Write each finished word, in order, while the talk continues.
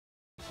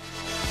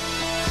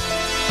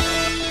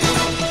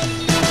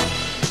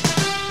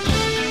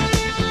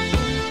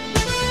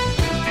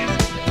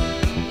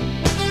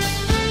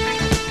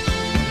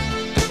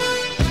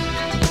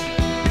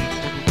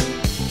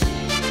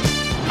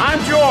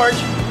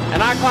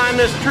And I climb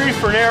this tree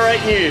for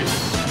Narrate News.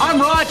 I'm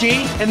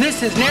Raji, and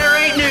this is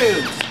Narrate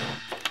News.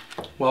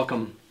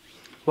 Welcome.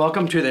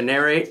 Welcome to the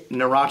Narrate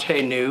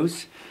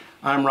News.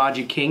 I'm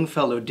Raji King,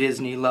 fellow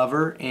Disney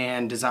lover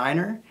and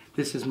designer.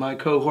 This is my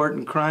cohort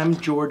in crime,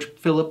 George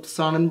Philip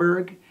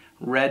Sonnenberg,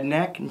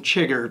 Redneck, and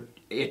Chigger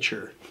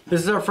Itcher.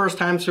 This is our first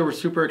time, so we're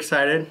super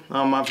excited.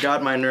 I've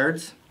got my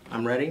nerds.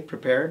 I'm ready,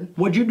 prepared.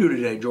 What'd you do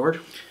today, George?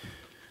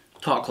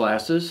 Taught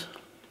classes.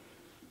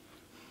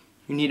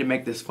 You need to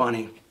make this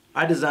funny.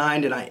 I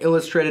designed and I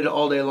illustrated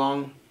all day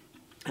long.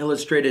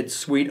 Illustrated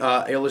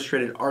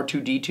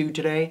R2-D2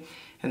 today,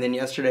 and then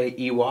yesterday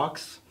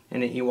Ewoks,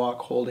 and an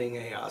Ewok holding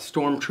a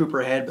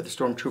stormtrooper head, but the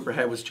stormtrooper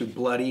head was too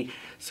bloody,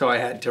 so I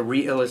had to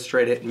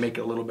re-illustrate it and make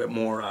it a little bit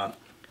more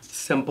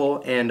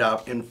simple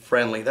and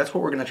friendly. That's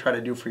what we're going to try to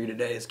do for you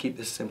today, is keep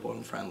this simple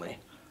and friendly.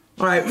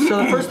 All right,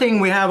 so the first thing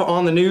we have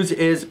on the news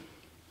is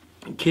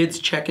kids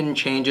check-in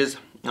changes.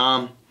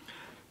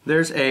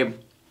 There's a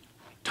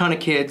ton of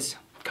kids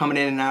coming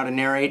in and out of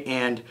Narrate,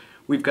 and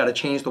we've got to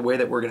change the way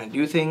that we're going to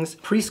do things.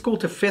 Preschool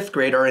to 5th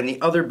grade are in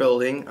the other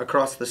building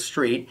across the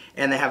street,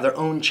 and they have their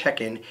own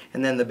check-in,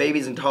 and then the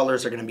babies and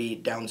toddlers are going to be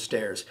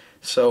downstairs.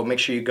 So make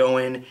sure you go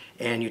in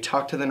and you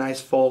talk to the nice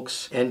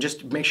folks, and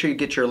just make sure you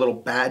get your little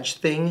badge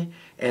thing,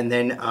 and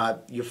then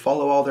you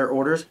follow all their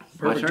orders.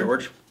 Perfect,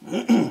 George.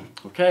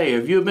 Okay,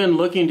 have you been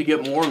looking to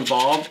get more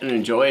involved and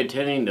enjoy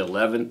attending the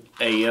 11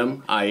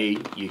 a.m., i.e.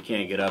 you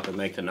can't get up and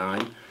make the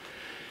 9?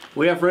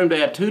 We have room to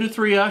add 2 to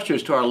 3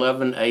 ushers to our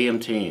 11 a.m.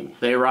 team.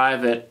 They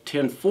arrive at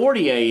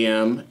 10:40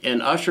 a.m.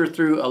 and usher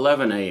through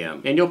 11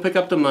 a.m. And you'll pick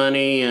up the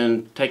money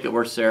and take it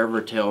where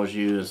Sarah tells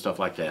you and stuff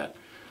like that.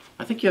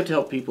 I think you have to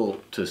help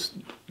people to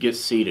get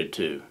seated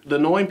too. The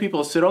annoying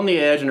people sit on the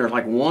edge, and there's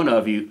like one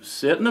of you,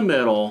 sit in the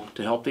middle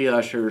to help the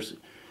ushers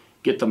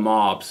get the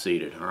mob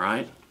seated, all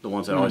right? The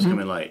ones that always come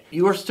in late.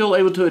 You are still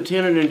able to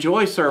attend and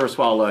enjoy service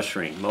while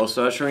ushering. Most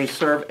ushering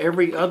serve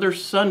every other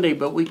Sunday,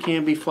 but we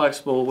can be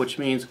flexible, which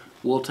means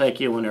we'll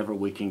take you whenever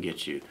we can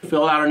get you.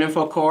 Fill out an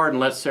info card and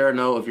let Sarah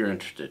know if you're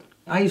interested.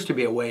 I used to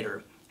be a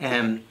waiter,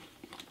 and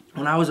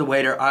when I was a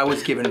waiter, I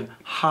was given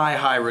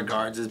high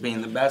regards as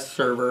being the best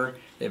server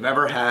they've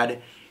ever had.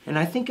 And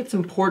I think it's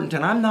important,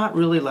 and I'm not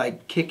really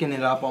like kicking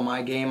it up on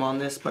my game on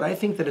this, but I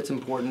think that it's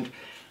important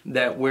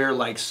that we're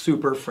like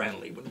super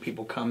friendly when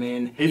people come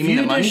in. If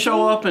you just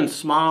show up and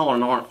smile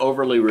and aren't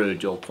overly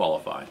rude, you'll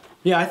qualify.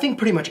 Yeah, I think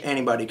pretty much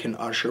anybody can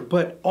usher,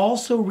 but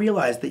also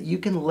realize that you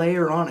can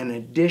layer on an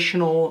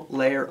additional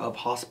layer of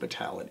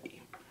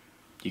hospitality.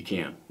 You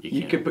can.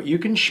 You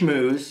can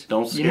schmooze.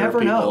 Don't scare you never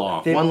people know.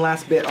 off. One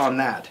last bit on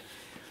that.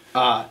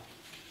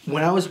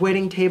 When I was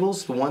waiting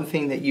tables, the one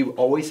thing that you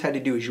always had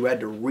to do is you had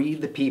to read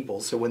the people.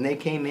 So when they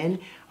came in,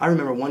 I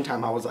remember one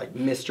time I was like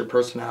Mr.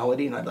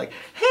 Personality, and I'd be like,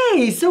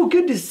 hey, so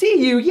good to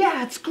see you.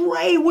 Yeah, it's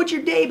great. What's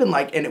your day been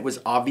like? And it was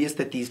obvious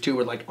that these two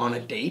were like on a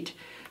date.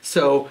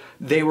 So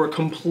they were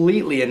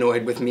completely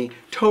annoyed with me,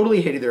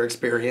 totally hated their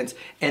experience,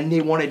 and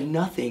they wanted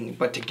nothing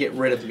but to get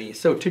rid of me.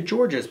 So to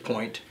George's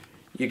point,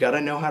 you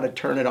gotta know how to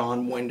turn it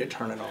on, when to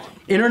turn it on.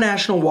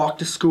 International Walk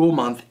to School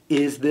Month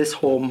is this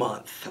whole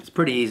month. That's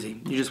pretty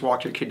easy. You just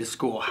walk your kid to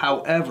school.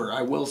 However,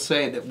 I will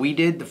say that we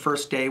did the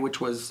first day,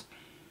 which was,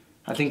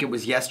 I think it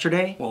was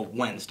yesterday, well,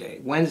 Wednesday.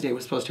 Wednesday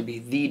was supposed to be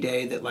the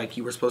day that like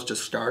you were supposed to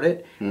start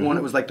it. When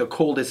it was like the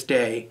coldest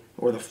day,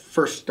 or the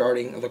first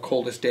starting of the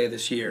coldest day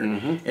this year.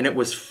 And it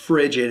was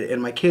frigid,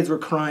 and my kids were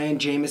crying.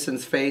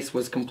 Jameson's face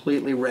was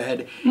completely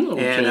red.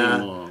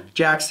 And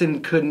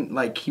Jackson couldn't,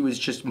 like, he was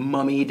just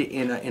mummied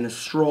in a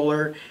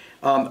stroller.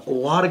 A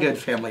lot of good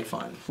family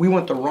fun. We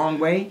went the wrong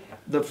way.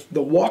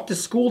 The walk to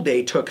school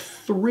day took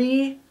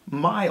 3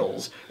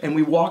 miles, and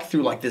we walked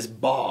through like this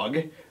bog.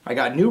 I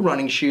got new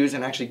running shoes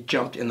and actually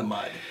jumped in the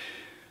mud.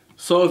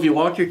 So if you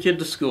walk your kid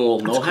to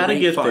school, know how to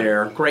get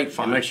there. Great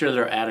fun. And make sure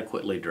they're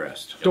adequately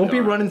dressed. Don't be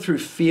running through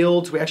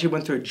fields. We actually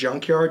went through a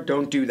junkyard.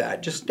 Don't do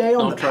that. Just stay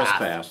on the path. Don't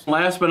trespass.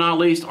 Last but not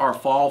least, our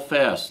Fall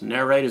Fest.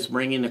 Narrate is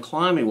bringing the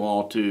climbing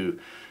wall to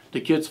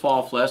the Kids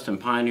Fall Fest in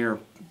Pioneer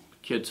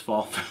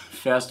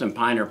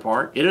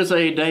Park. It is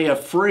a day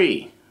of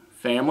free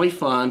family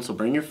fun, so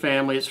bring your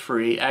family. It's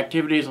free.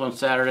 Activities on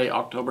Saturday,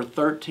 October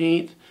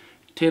 13th.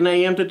 10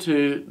 a.m. to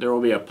 2, there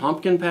will be a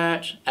pumpkin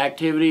patch,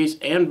 activities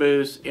and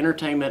booze,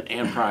 entertainment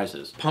and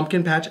prizes.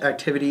 Pumpkin patch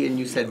activity, and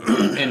you said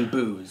and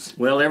booze.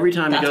 Well, every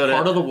time you go That's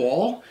part of the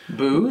wall?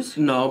 Booze?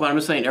 No, but I'm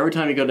just saying every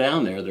time you go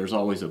down there, there's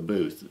always a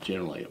booth,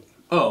 generally.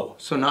 Oh,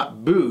 so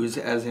not booze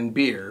as in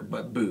beer,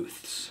 but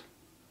booths.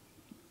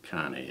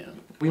 Kinda, yeah.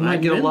 We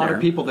might get a lot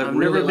of people that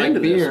really like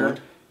beer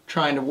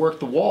trying to work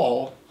the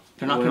wall.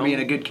 They're not going to be in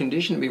a good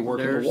condition to be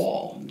working the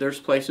wall. There's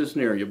places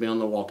near. You'll be on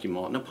the walkie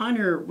mall. Now,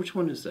 Pioneer, which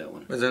one is that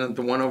one? Isn't it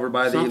the one over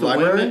by the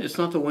library? It's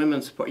not the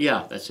women's part.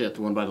 Yeah, that's it,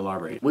 the one by the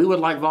library. We would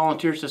like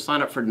volunteers to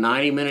sign up for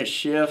 90-minute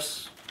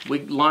shifts.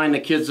 We line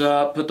the kids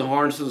up, put the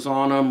harnesses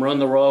on them, run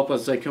the rope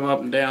as they come up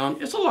and down.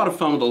 It's a lot of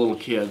fun with the little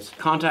kids.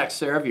 Contact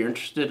Sarah if you're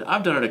interested.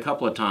 I've done it a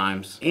couple of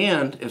times.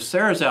 And if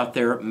Sarah's out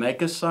there,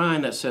 make a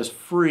sign that says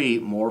free,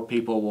 more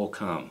people will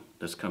come.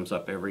 This comes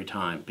up every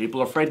time.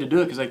 People are afraid to do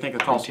it because they think it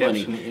costs Tips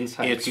money. from the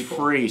inside It's people.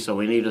 free, so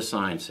we need a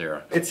sign,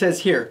 Sarah. It says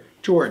here,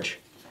 George,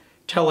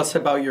 tell us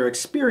about your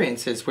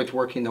experiences with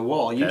working the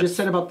wall. You just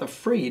said about the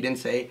free. You didn't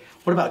say,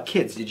 what about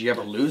kids? Did you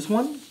ever lose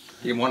one?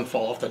 Did one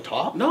fall off the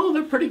top? No,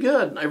 they're pretty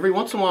good. Every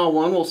once in a while,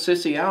 one will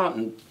sissy out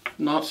and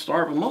not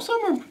starve, but most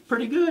of them are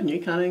pretty good, and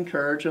you kind of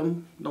encourage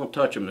them. Don't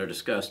touch them, they're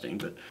disgusting.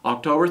 But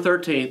October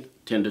 13th,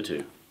 10 to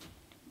 2.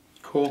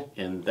 Cool.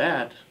 And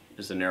that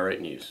is the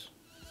Narrate News.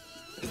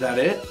 Is that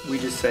it? We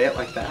just say it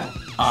like that?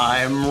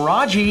 I'm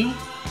Raji.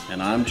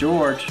 And I'm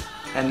George.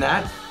 And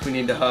that, we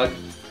need to hug,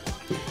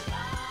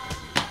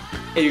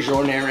 is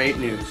your Narrate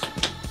News.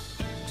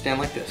 Stand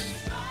like this.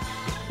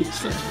 He's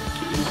such a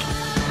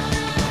cute.